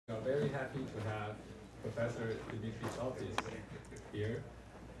happy to have Professor Demetri Psaltis here.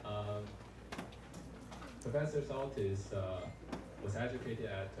 Professor Psaltis was educated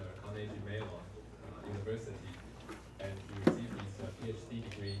at Carnegie Mellon University, and he received his PhD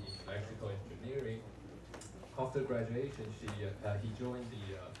degree in electrical engineering. After graduation, he joined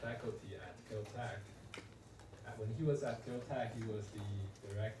the faculty at Caltech. When he was at Caltech, he was the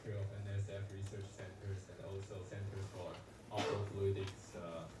director of NSF research centers and also centers for optofluidics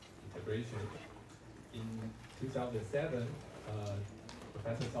integration. In 2007,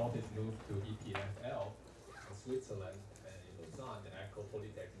 Professor Psaltis moved to EPFL in Switzerland and in Lausanne, the Ecole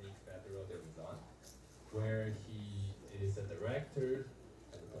Polytechnique Fédérale de Lausanne, where he is a director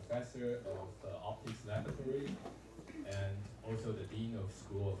and a professor of optics laboratory and also the dean of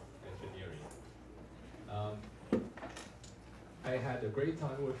School of Engineering. I had a great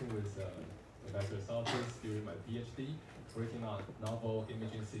time working with Professor Psaltis during my PhD, working on novel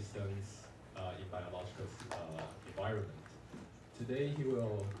imaging systems in biological environment. Today he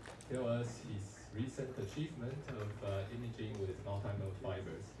will tell us his recent achievement of imaging with multimode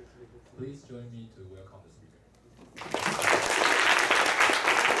fibers. Please join me to welcome the speaker.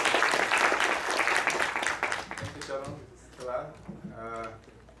 Thank you, Shalom.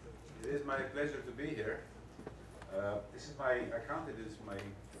 It is my pleasure to be here. This is I counted this is my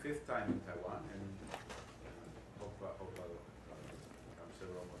 5th time in Taiwan, and hope I'll come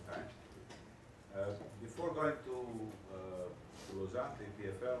several more times. Before going to Lausanne, the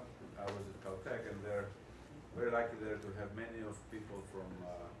EPFL, I was at Caltech, and they're very lucky there to have many of people from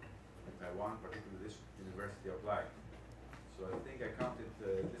Taiwan, particularly this university, apply. So I think I counted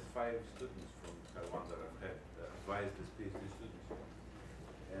at least 5 students from Taiwan that I've had advised as PhD students.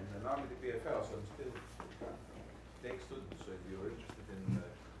 And now I'm at the EPFL, so I'm still take students. So if you're interested in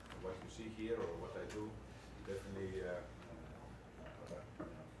what you see here or what I do, definitely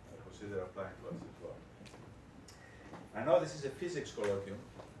consider applying to us as well. I know this is a physics colloquium,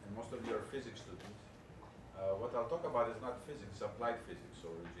 and most of you are physics students. What I'll talk about is not physics, it's applied physics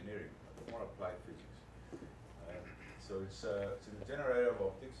or engineering, more applied physics. So it's in the general area of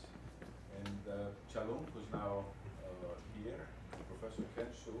optics, and Chalung, who's now here, Professor Ken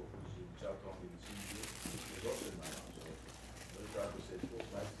Shu, who's in Jiaotong in CCMS, is also in my house. So very proud to say,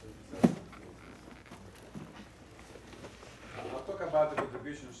 nice to meet you. I'll talk about the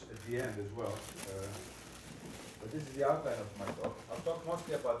contributions at the end as well. But this is the outline of my talk. I'll talk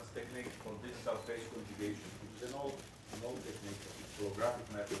mostly about this technique called digital phase conjugation, which is an old technique, a holographic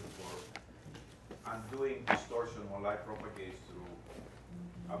method for undoing distortion when light propagates through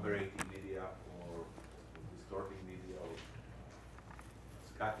aberrating media or distorting media or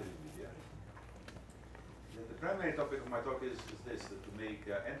scattering media. The primary topic of my talk is this, that to make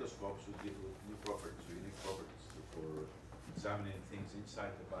endoscopes with new properties, or unique properties for examining things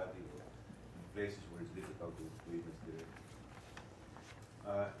inside the body or in places where it's difficult to image directly.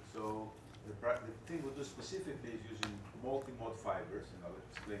 So the thing we'll do specifically is using multimode fibers, and I'll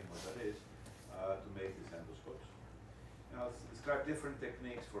explain what that is, to make these endoscopes. And I'll describe different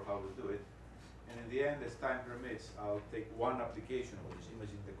techniques for how we do it. And in the end, as time permits, I'll take one application, which is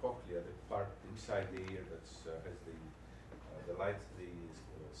imaging the cochlea, the part inside the ear that has the light, the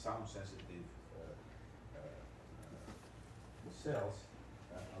sound-sensitive cells.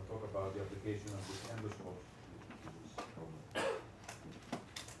 I'll talk about the application of this endoscope.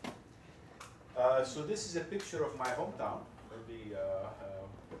 So this is a picture of my hometown. Maybe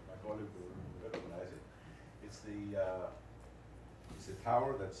my colleague will recognize it. It's a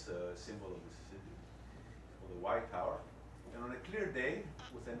tower that's a symbol of the city, called the White Tower. And on a clear day,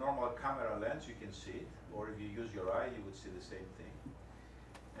 with a normal camera lens, you can see it. Or if you use your eye, you would see the same thing.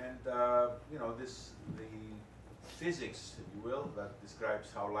 And you know, the physics, if you will, that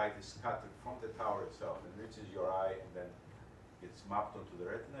describes how light is scattered from the tower itself and reaches your eye and then gets mapped onto the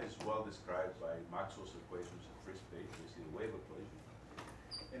retina is well described by Maxwell's equations of free space. We see the wave equation.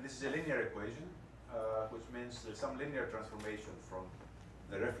 And this is a linear equation, which means there's some linear transformation from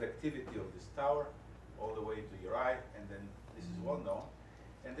the reflectivity of this tower all the way to your eye, and then this is well known.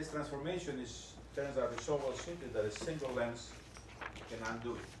 And this transformation turns out to be so well suited that a single lens can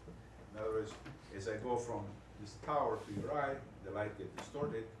undo it. In other words, as I go from this tower to your eye, the light gets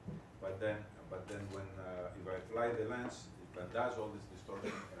distorted, but then when if I apply the lens, it undoes all this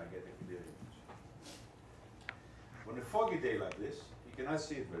distortion and I get a clear image. On a foggy day like this, you cannot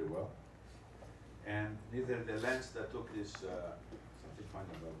see it very well, and neither the lens that took this something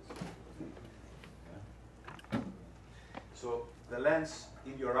funny about this. Yeah. So the lens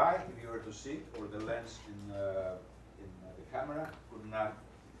in your eye, if you were to see it, or the lens in the camera, could not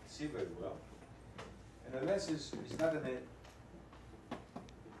see very well. And the lens is not in a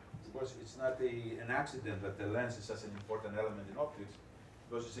course, it's not an accident that the lens is such an important element in optics,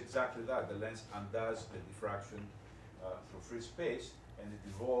 because it's exactly that. The lens undoes the diffraction through free space, and it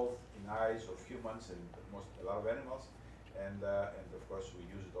evolved in eyes of humans and a lot of animals, and of course we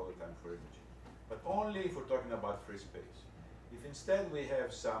use it all the time for imaging. But only if we're talking about free space. If instead we have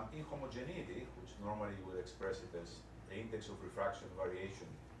some inhomogeneity, which normally you would express it as the index of refraction variation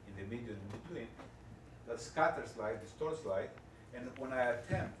in the medium in between, that scatters light, distorts light, and when I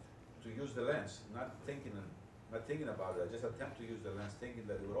attempt to use the lens, not thinking about it, I just attempt to use the lens thinking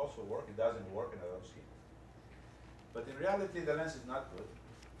that it would also work, it doesn't work and I don't see it. But in reality, the lens is not good.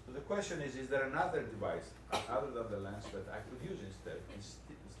 So the question is there another device other than the lens that I could use instead and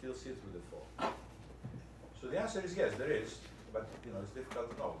still see through the fog? So the answer is yes, there is, but it's difficult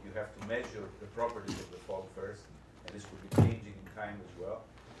to know. You have to measure the properties of the fog first, and this would be changing in time as well,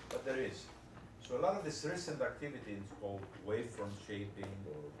 but there is. So a lot of this recent activity is called wavefront shaping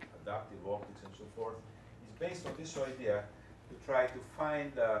or adaptive optics and so forth, is based on this idea to try to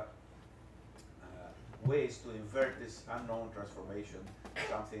find ways to invert this unknown transformation,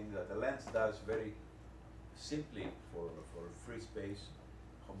 something that the lens does very simply for free space,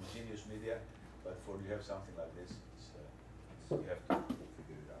 homogeneous media, but for you have something like this, you have to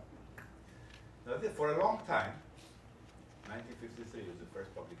figure it out. Now, for a long time, 1953 was the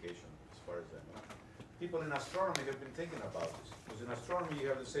first publication, as far as I know. People in astronomy have been thinking about this, because in astronomy you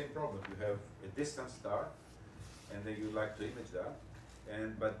have the same problem. You have a distant star, and then you like to image that,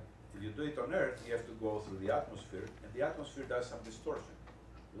 but if you do it on Earth, you have to go through the atmosphere, and the atmosphere does some distortion.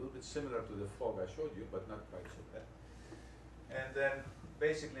 A little bit similar to the fog I showed you, but not quite so bad. And then,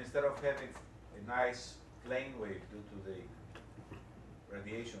 basically, instead of having a nice plane wave due to the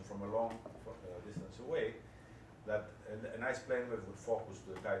radiation from a long distance away, that a nice plane wave would focus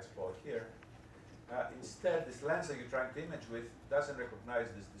to a tight spot here. Instead, this lens that you're trying to image with doesn't recognize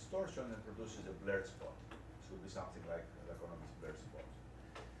this distortion and produces a blurred spot. This would be something like LeCosPA's blurred spots.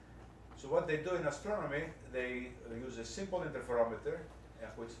 So what they do in astronomy, they use a simple interferometer,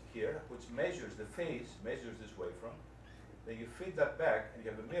 which measures the phase, measures this wavefront. Then you feed that back, and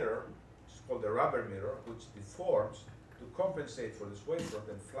you have a mirror, it's called a rubber mirror, which deforms to compensate for this wavefront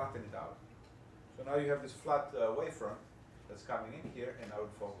and flatten it out. So now you have this flat wavefront that's coming in here, and now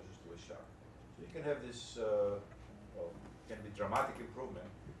it focuses to a sharp. So you can have this, can be dramatic improvement,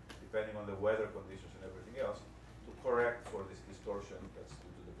 depending on the weather conditions and everything else, to correct for this distortion that's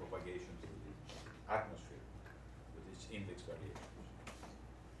due to the propagation through the atmosphere with its index variations.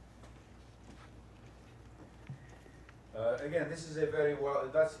 Again, this is a very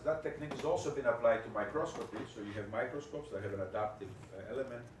that technique has also been applied to microscopy. So you have microscopes that have an adaptive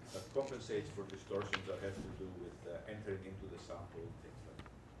element that compensates for distortions that have to do with entering into the sample, things like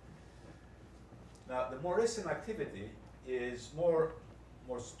that. Now, the more recent activity is more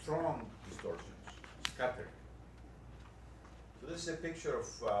strong distortions, scattering. So this is a picture of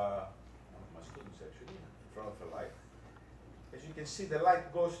one of my students actually in front of a light. As you can see, the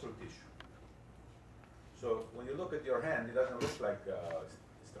light goes through tissue. So when you look at your hand, it doesn't look like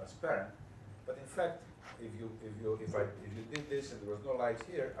it's transparent, but in fact, if you did this and there was no light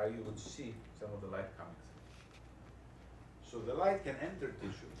here, you would see some of the light coming through. So the light can enter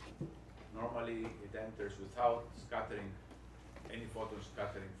tissue. Normally, it enters without scattering, any photon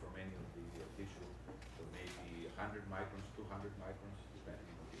scattering from any of the tissue, so maybe 100 microns, 200 microns,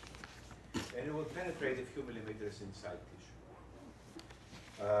 depending on the tissue. And it will penetrate a few millimeters inside tissue.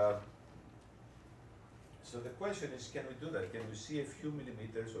 So the question is, can we do that? Can we see a few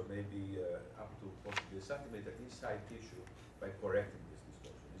millimeters or maybe up to possibly a centimeter inside tissue by correcting this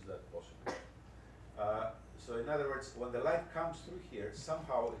distortion? Is that possible? So in other words, when the light comes through here,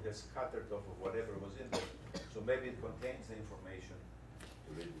 somehow it has scattered off of whatever was in there. So maybe it contains the information to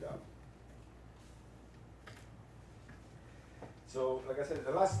read it out. So like I said, in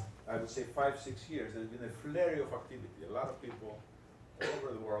the last, I would say 5-6 years, there's been a flurry of activity. A lot of people all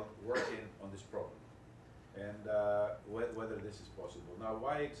over the world working on this problem. And whether this is possible. Now,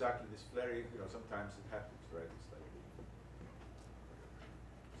 why exactly this flurry? Sometimes it happens, right? It's like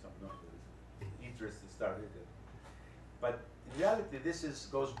some interest that started. But in reality, this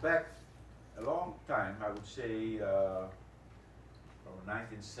goes back a long time. I would say from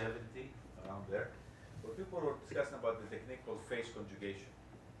 1970, around there, where people were discussing about the technique called phase conjugation.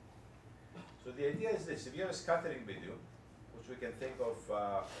 So the idea is this: if you have a scattering medium, which we can think of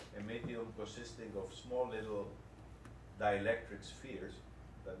a medium consisting of small little dielectric spheres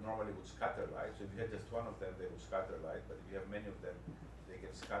that normally would scatter light. So if you had just one of them, they would scatter light, but if you have many of them, they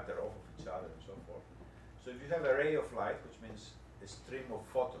can scatter off of each other and so forth. So if you have a ray of light, which means a stream of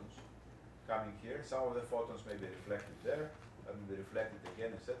photons coming here, some of the photons may be reflected there, having be reflected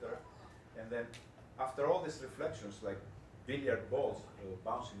again, etc. And then after all these reflections, like billiard balls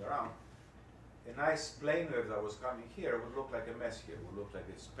bouncing around, a nice plane wave that was coming here would look like a mess here, would look like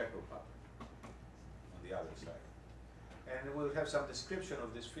a speckle pattern on the other side. And it will have some description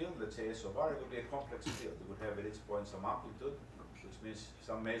of this field, let's say S of R. It would be a complex field. It would have at its point some amplitude, which means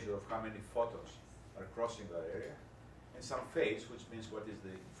some measure of how many photons are crossing that area, and some phase, which means what is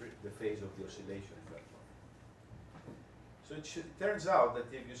the phase of the oscillation at that point. So it turns out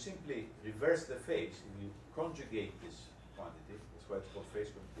that if you simply reverse the phase, if you conjugate this quantity, that's why it's called phase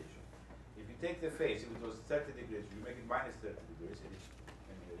conjugation. If you take the phase, if it was 30 degrees, you make it minus 30 degrees, and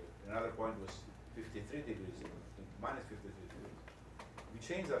another point was 53 degrees, minus 53 degrees. You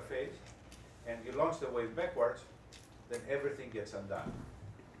change that phase, and you launch the wave backwards, then everything gets undone.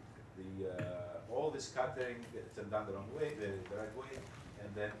 All the scattering gets undone the wrong way, the right way, and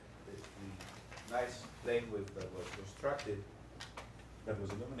then the nice plane wave that was constructed, that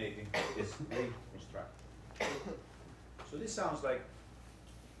was illuminating, is reconstructed. So this sounds like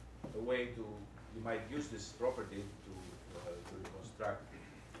a way you might use this property to reconstruct,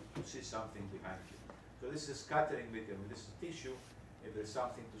 to see something behind you. So this is scattering medium, this is tissue. If there's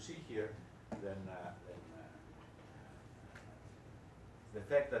something to see here, then the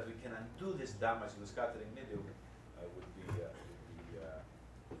fact that we can undo this damage in the scattering medium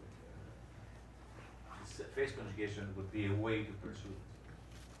this phase conjugation would be a way to pursue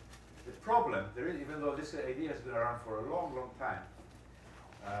it. The problem, even though this idea has been around for a long, long time,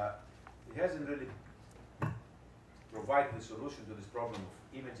 it hasn't really provided a solution to this problem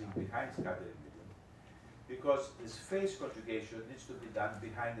of imaging behind scattering medium, because this phase conjugation needs to be done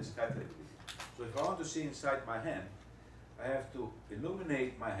behind the scattering medium. So if I want to see inside my hand, I have to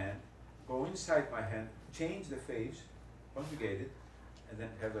illuminate my hand, go inside my hand, change the phase, conjugate it, and then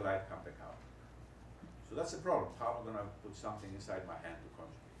have the light come back out. So that's the problem. How am I going to put something inside my hand to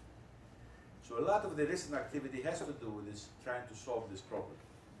conjugate? So a lot of the recent activity has to do with this, trying to solve this problem.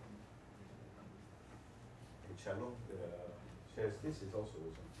 And Shalom shares this is also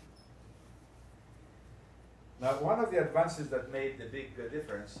with him. Now, one of the advances that made the big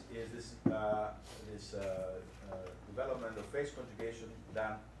difference is this, development of phase conjugation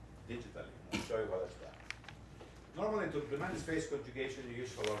done digitally. I'll show you what that's done. Normally, to implement this phase conjugation, you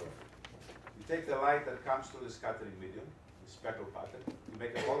use holography. You take the light that comes through the scattering medium, the speckle pattern, you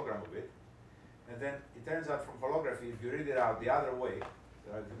make a hologram of it, and then it turns out from holography, if you read it out the other way,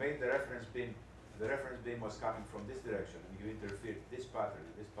 you made the reference beam was coming from this direction, and you interfered this pattern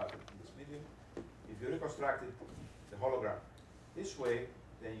in this medium. If you reconstructed the hologram this way,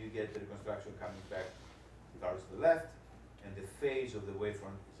 then you get the reconstruction coming back towards the left, and the phase of the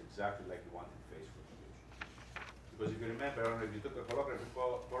wavefront is exactly like you wanted phase conjugation. Because if you remember, I don't know if you took a holography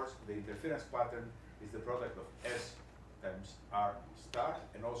course, the interference pattern is the product of S times R star,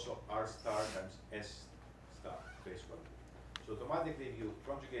 and also R star times S star, phase conjugation. So automatically, if you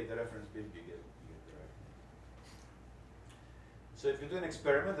conjugate the reference beam, you get the right. So if you do an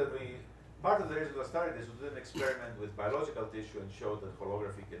experiment that part of the reason I started this, we did an experiment with biological tissue and showed that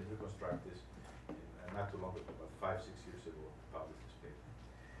holography can reconstruct this not too long ago, about 5-6 years ago, published this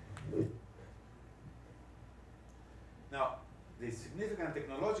paper. Now, the significant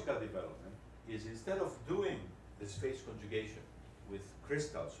technological development is instead of doing this phase conjugation with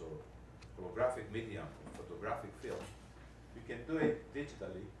crystals or holographic medium or photographic film, we can do it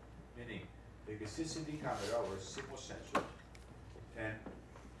digitally, meaning take a CCD camera or a CMOS sensor and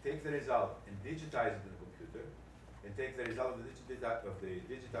take the result and digitize it in the computer, and take the result of the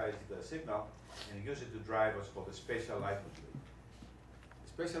digitized signal and use it to drive what's called a spatial light modulator. The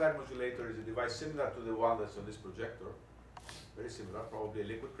spatial light modulator is a device similar to the one that's on this projector, very similar, probably a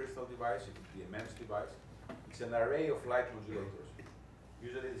liquid crystal device, it could be a MEMS device. It's an array of light modulators.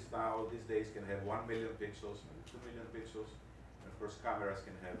 Usually these days can have 1 million pixels, maybe 2 million pixels, and of course cameras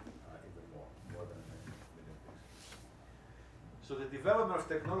can have even more than 1 million pixels. So the development of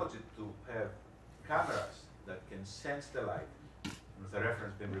technology to have cameras that can sense the light with a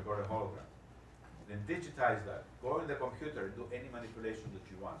reference beam, record a hologram, then digitize that, go in the computer and do any manipulation that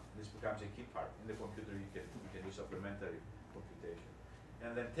you want. This becomes a key part. In the computer you can do supplementary computation.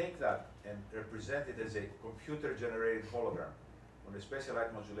 And then take that and represent it as a computer-generated hologram on a spatial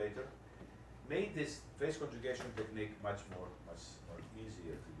light modulator, made this phase conjugation technique much more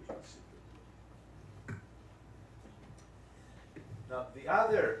easier to use, much simpler. Now, the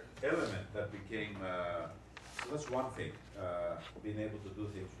other element that became, so that's one thing, being able to do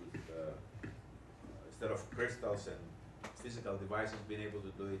things with, instead of crystals and physical devices, being able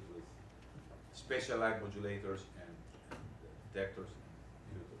to do it with spatial light modulators and detectors and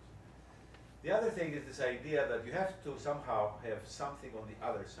computers. The other thing is this idea that you have to somehow have something on the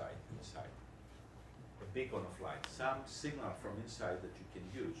other side, inside. A beacon of light, some signal from inside that you can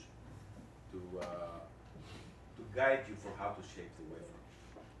use to guide you for how to shape the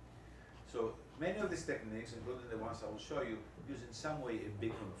waveform. So many of these techniques, including the ones I will show you, use in some way a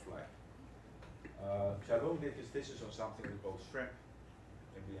beacon of light. Chalung did his thesis on something we call shrimp.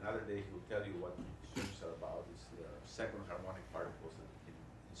 Maybe another day he will tell you what shrimps are about. It's the second harmonic particles that he can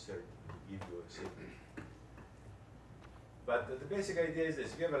insert to give you a signal. But the basic idea is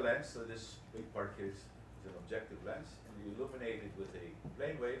this: you have a lens, so this big part here is an objective lens, and you illuminate it with a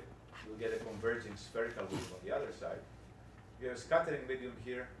plane wave, you'll get a converging spherical wave on the other side. You have a scattering medium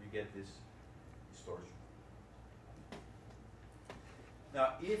here, you get this distortion.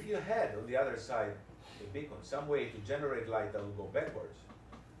 Now, if you had on the other side a beacon, some way to generate light that will go backwards,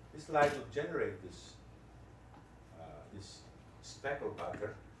 this light will generate this, this speckle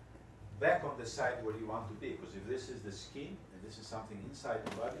pattern back on the side where you want to be. Because if this is the skin and this is something inside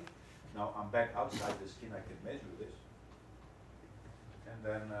the body, now I'm back outside the skin, I can measure this. And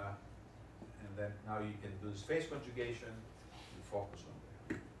then now you can do this phase conjugation and focus on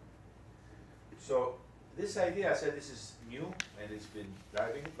there. So this idea, I said this is new and it's been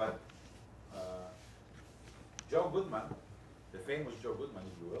driving, but Joe Goodman, the famous Joe Goodman,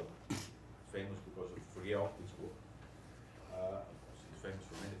 if you will, famous because of Fourier optics book. He's famous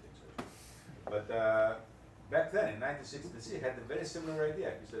for many things, actually. But back then, in 1966, he had a very similar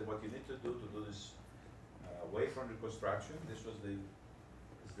idea. He said, what you need to do this wavefront reconstruction, this was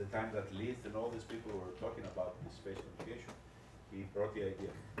the time that Leith and all these people were talking about this phase conjugation. He brought the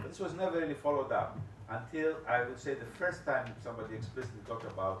idea. But this was never really followed up until, I would say, the first time somebody explicitly talked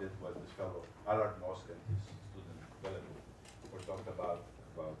about it was this fellow, Allard Mosk, and his student, Bellamy, were talked about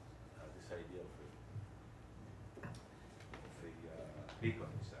this idea of a beacon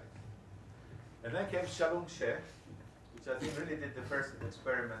inside. And then came Chalung She, which I think really did the first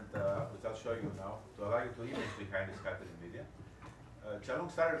experiment, which I'll show you now, to allow you to image behind the scattering medium. Chalung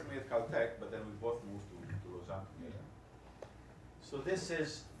started with me at Caltech, but then we both moved to Lausanne together. So this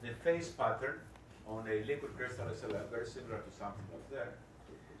is the phase pattern on a liquid crystal SLM, very similar to something up there,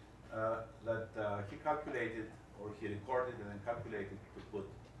 that he calculated, or he recorded and then calculated to put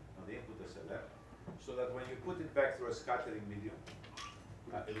on the input SLM, so that when you put it back through a scattering medium,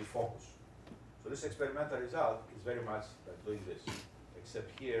 it will focus. So this experimental result is very much like doing this,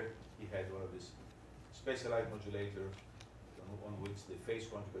 except here he had one of these specialized modulators on which the phase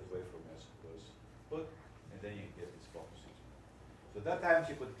conjugate waveform was put, and then you get this focusing. So at that time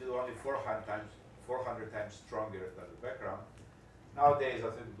he could do only 400 times stronger than the background. Nowadays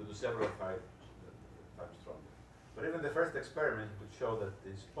I think we could do several times stronger. But even the first experiment could show that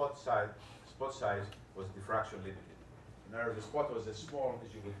the spot size was diffraction limited. In other words, the spot was as small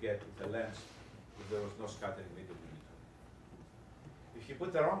as you would get with a lens if there was no scattering medium in between. If you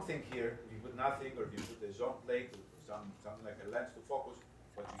put the wrong thing here, you put nothing, or if you put a zone plate, something like a lens to focus,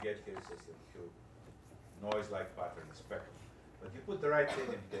 what you get here is just a pure noise-like pattern, a speckle. But you put the right thing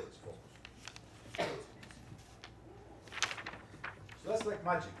and you get this focus. So that's like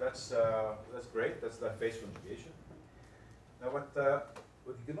magic. That's great. That's the phase conjugation. Now what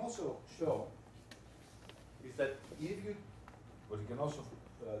you can also show is that what you can also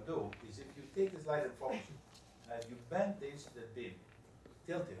do is if you take this light and focus it, and you bend the incident beam,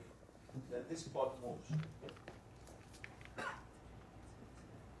 tilt it, then this spot moves.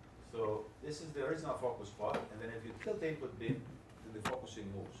 So this is the original focus spot, and then if you tilt the input beam, then the focusing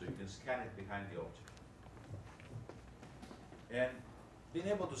moves, so you can scan it behind the object. And being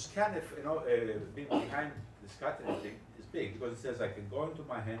able to scan it, being behind the scattering thing is big, because it says I can go into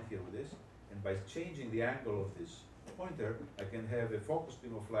my hand here with this, and by changing the angle of this pointer, I can have a focus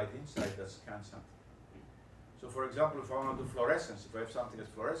beam of light inside that scans something. So for example, if I want to do fluorescence, if I have something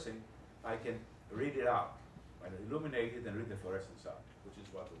that's fluorescing, I can read it out. I illuminate it and read the fluorescence out, which is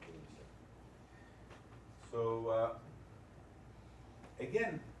what we're doing. So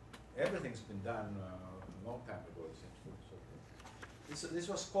again, everything's been done a long time ago, it seems. So this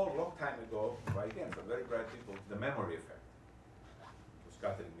was called a long time ago by, again, some very bright people, the memory effect of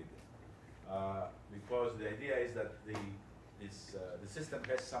scattering medium. Because the idea is that the system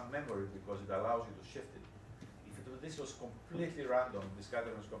has some memory because it allows you to shift it. If this was completely random, the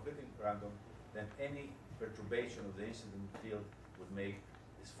scattering was completely random, then any perturbation of the incident field would make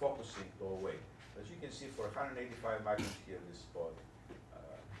this focusing go away. As you can see, for 185 microns here, this spot.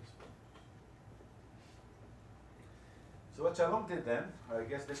 So what Chalung did then, I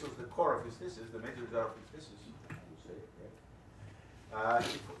guess this was the core of his thesis, the major result of his thesis, I would say, right?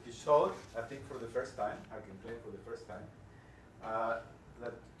 He showed, I think for the first time, I can claim for the first time,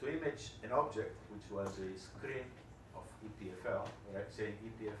 that to image an object, which was a screen of EPFL, right, saying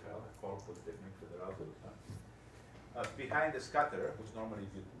EPFL, Ecole, Polytechnique, Fédérale, behind the scatterer, which normally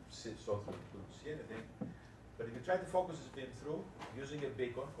if you saw through, you couldn't see anything. But if you try to focus this beam through, using a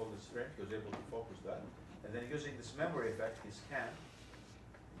beacon called the Sprint, he was able to focus that. And then using this memory effect, he scanned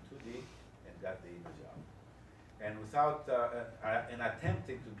in 2D and got the image out. And without in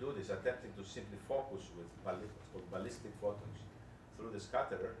attempting to do this, attempting to simply focus with what's called ballistic photons through the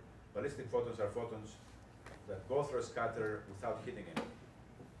scatterer, ballistic photons are photons that go through a scatterer without hitting anything.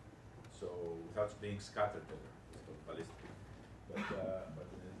 So without being scattered, it's called ballistic. But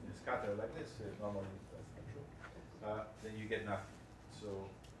in a scatterer like this, normally that's not true. Then you get nothing. So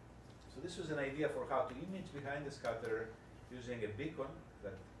this was an idea for how to image behind the scatterer using a beacon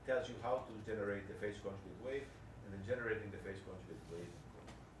that tells you how to generate the phase conjugate wave, and then generating the phase conjugate wave.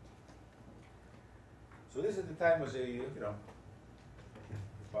 So this at the time was a,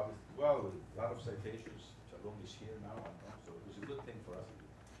 published well with a lot of citations. Shalom is here now, so it was a good thing for us to do.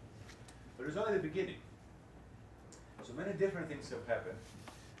 But it was only the beginning. So many different things have happened,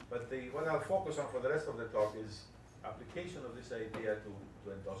 but what I'll focus on for the rest of the talk is application of this idea to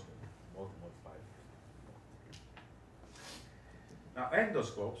endoscopy, multimode fibers. Now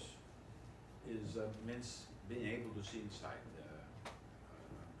endoscopes means being able to see inside.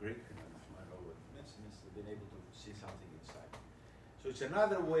 Greek, I know what it means being able to see something inside. So it's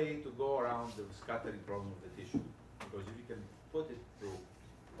another way to go around the scattering problem of the tissue, because if you can put it through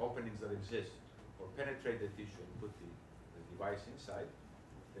openings that exist, or penetrate the tissue and put the device inside,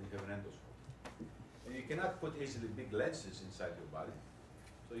 then you have an endoscope. And you cannot put easily big lenses inside your body,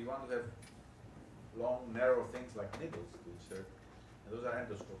 so you want to have long, narrow things like needles to insert, and those are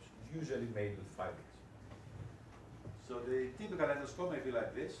endoscopes, usually made with fibers. So the typical endoscope may be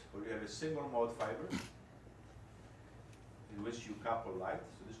like this, where you have a single mode fiber in which you couple light.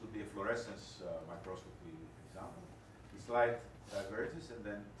 So this would be a fluorescence microscopy example. This light diverges and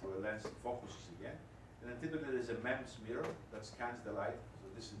then through a lens focuses again. And then typically there's a MEMS mirror that scans the light. So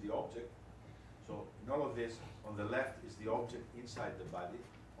this is the object. So in all of this, on the left is the object inside the body.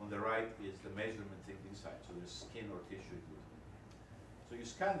 On the right is the measurement thing inside. So there's skin or tissue in between. So you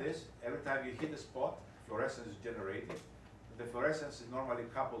scan this. Every time you hit a spot, fluorescence is generated. The fluorescence is normally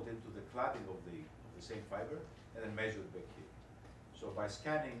coupled into the cladding of the same fiber and then measured back here. So by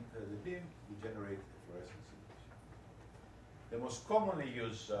scanning the beam, you generate a fluorescence image. The most commonly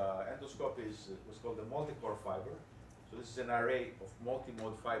used endoscope is what's called the multi-core fiber. So this is an array of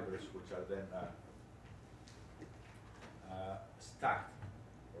multimode fibers which are then stacked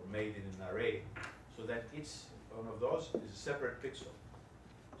or made in an array, so that each one of those is a separate pixel.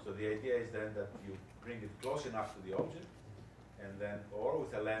 So the idea is then that you bring it close enough to the object, and then, or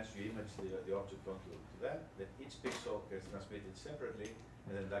with a lens, you image the object onto that. Then each pixel gets transmitted separately,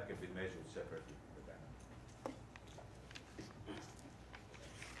 and then that can be measured separately.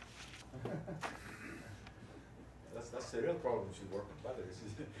 That's the real problem if you work with batteries.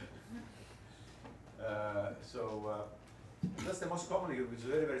 That's the most common use, which is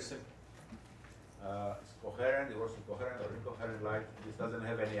very, very simple. It's coherent, it works with coherent or incoherent light. This doesn't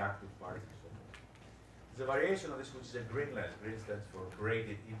have any active parts. There's a variation of this which is a green lens. Green stands for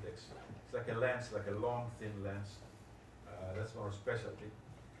graded index. It's like a lens, like a long, thin lens. That's more specialty.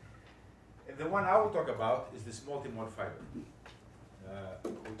 And the one I will talk about is this multimode fiber,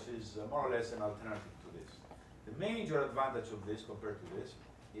 which is more or less an alternative to this. The major advantage of this compared to this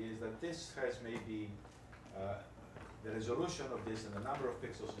is that this has maybe the resolution of this and the number of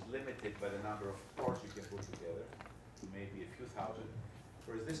pixels is limited by the number of cores you can put together, maybe a few thousand,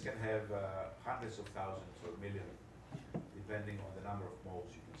 whereas this can have hundreds of thousands or millions, depending on the number of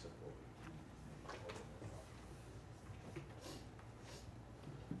modes you can support.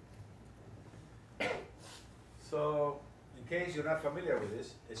 So, in case you're not familiar with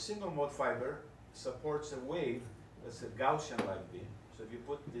this, a single mode fiber supports a wave that's a Gaussian-like beam. So if you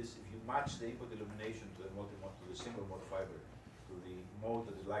put this, if you match the input illumination to the multimode, to the single mode fiber, to the mode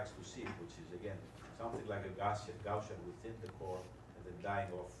that it likes to see, which is again something like a Gaussian within the core, and then dying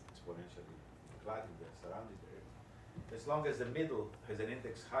off exponentially, cladding the surrounding area. As long as the middle has an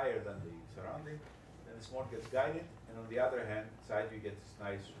index higher than the surrounding, then this mode gets guided, and on the other hand side you get this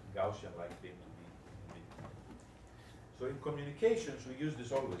nice Gaussian-like beam to be emitted. So in communications we use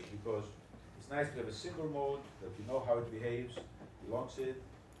this always because it's nice to have a single mode that you know how it behaves, belongs it,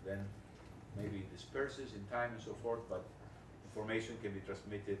 then maybe disperses in time and so forth, but information can be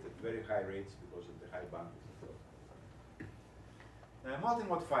transmitted at very high rates because of the high bandwidth. Now a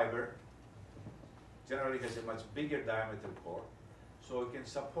multimode fiber generally has a much bigger diameter core, so it can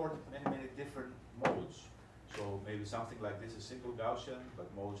support many, many different modes. So maybe something like this is single Gaussian,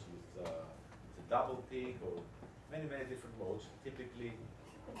 but modes with a double peak, or many different modes. Typically,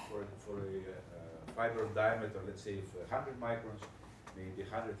 for a fiber of diameter, let's say 100 microns, maybe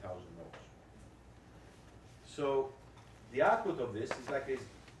 100,000 modes. So the output of this is like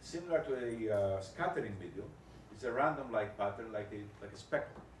similar to a scattering medium. It's a random-like pattern, like a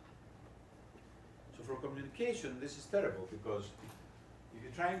spectrum. So for communication, this is terrible, because if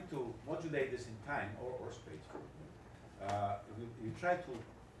you're trying to modulate this in time or space, if you try to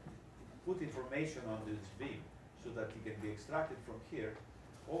put information on this beam so that it can be extracted from here,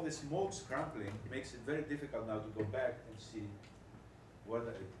 all this mode scrambling makes it very difficult now to go back and see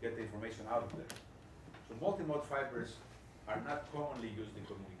whether get the information out of there. So multimode fibers are not commonly used in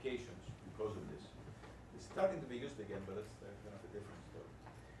communications because of this. It's starting to be used again, but that's kind of a different story.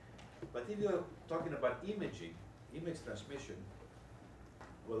 But if you're talking about imaging, image transmission,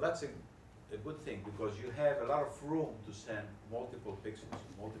 well, that's a good thing, because you have a lot of room to send multiple pixels,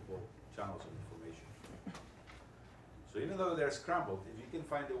 multiple channels of information. So even though they're scrambled, if you can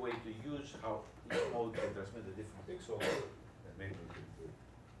find a way to use how each mode can transmit a different pixel, then maybe we can do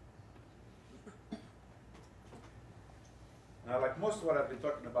it. Now, like most of what I've been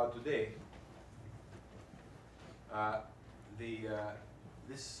talking about today,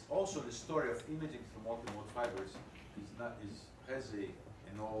 this also the story of imaging through multimode fibers has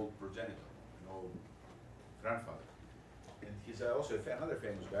an old progenitor, an old grandfather, and he's also another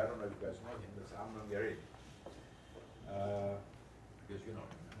famous guy. I don't know if you guys know him. That's Amnon Yared. Because you know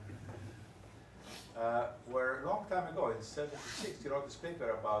him. Where a long time ago, in '76, he wrote this paper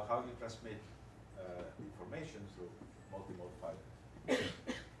about how you transmit information through multimode fibers.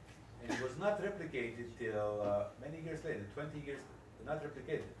 And it was not replicated till many years later, 20 years, not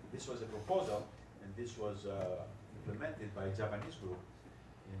replicated. This was a proposal, and this was implemented by a Japanese group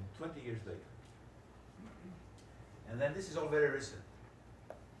in 20 years later. And then this is all very recent,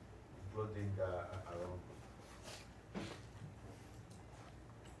 including our own.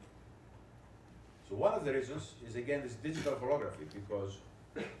 So one of the reasons is, again, this digital holography, because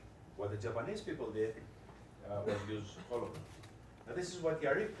what the Japanese people did was use holograms. Now this is what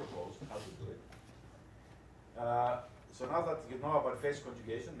Yared proposed, how to do it. So now that you know about phase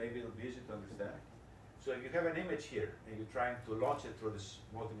conjugation, maybe it'll be easy to understand. So if you have an image here, and you're trying to launch it through this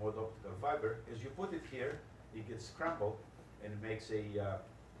multimode optical fiber, as you put it here, it gets scrambled, and it makes a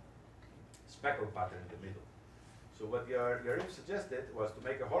speckle pattern in the middle. So what Yared suggested was to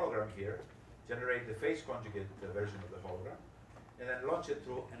make a hologram here, generate the phase conjugate version of the hologram, and then launch it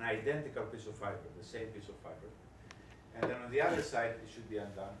through an identical piece of fiber, the same piece of fiber. And then on the other side, it should be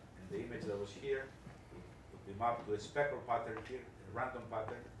undone, and the image that was here would be mapped to a speckle pattern here, a random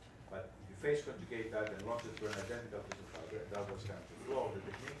pattern. But if you phase conjugate that and launch it through an identical piece of fiber, and that was kind of the flow of the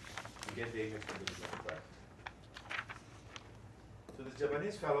technique, you get the image from the design track. So the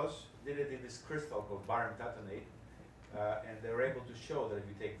Japanese fellows did it in this crystal called barium tatanate, and they were able to show that if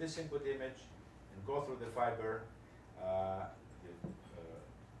you take this input image and go through the fiber,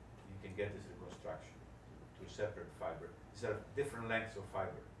 you can get this reconstruction to separate fiber. These are different lengths of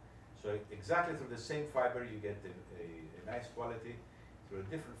fiber. So exactly through the same fiber, you get a nice quality. Through a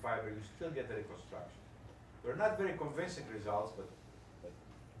different fiber, you still get the reconstruction. They're not very convincing results, but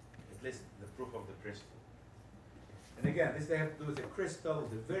at least the proof of the principle. And again, this they have to do with the crystal.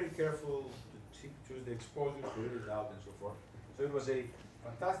 They're very careful to choose the exposure, to read it out, and so forth. So it was a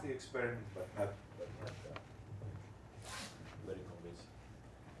fantastic experiment, but not very convincing.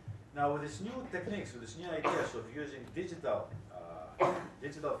 Now, with these new techniques, with these new ideas of using digital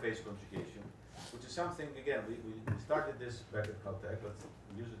phase conjugation, which is something, again, we started this back at Caltech, but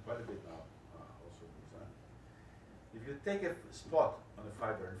we use it quite a bit now, also in design. If you take a spot on a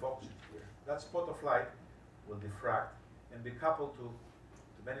fiber and focus it here, that spot of light will diffract and be coupled to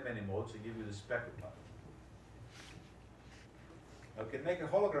many modes to give you the speckle pattern. Now, we can make a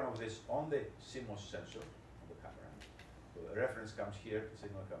hologram of this on the CMOS sensor on the camera. So the reference comes here, the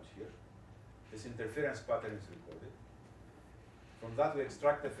signal comes here. This interference pattern is recorded. From that, we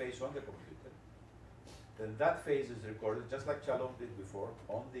extract the phase on the computer. Then that phase is recorded, just like Shalom did before,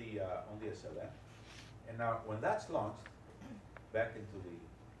 on the SLM. And now, when that's launched back into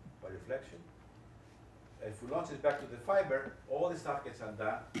by reflection, if we launch it back to the fiber, all the stuff gets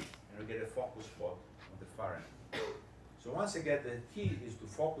undone, and we get a focus spot on the far end. So once again, the key is to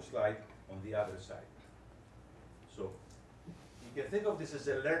focus light on the other side. So you can think of this as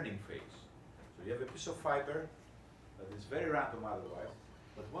a learning phase. So you have a piece of fiber that is very random otherwise,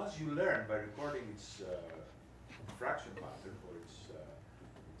 but once you learn by recording its fraction pattern or its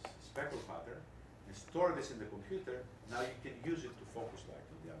speckle pattern, and store this in the computer, now you can use it to focus light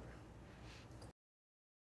on the other end.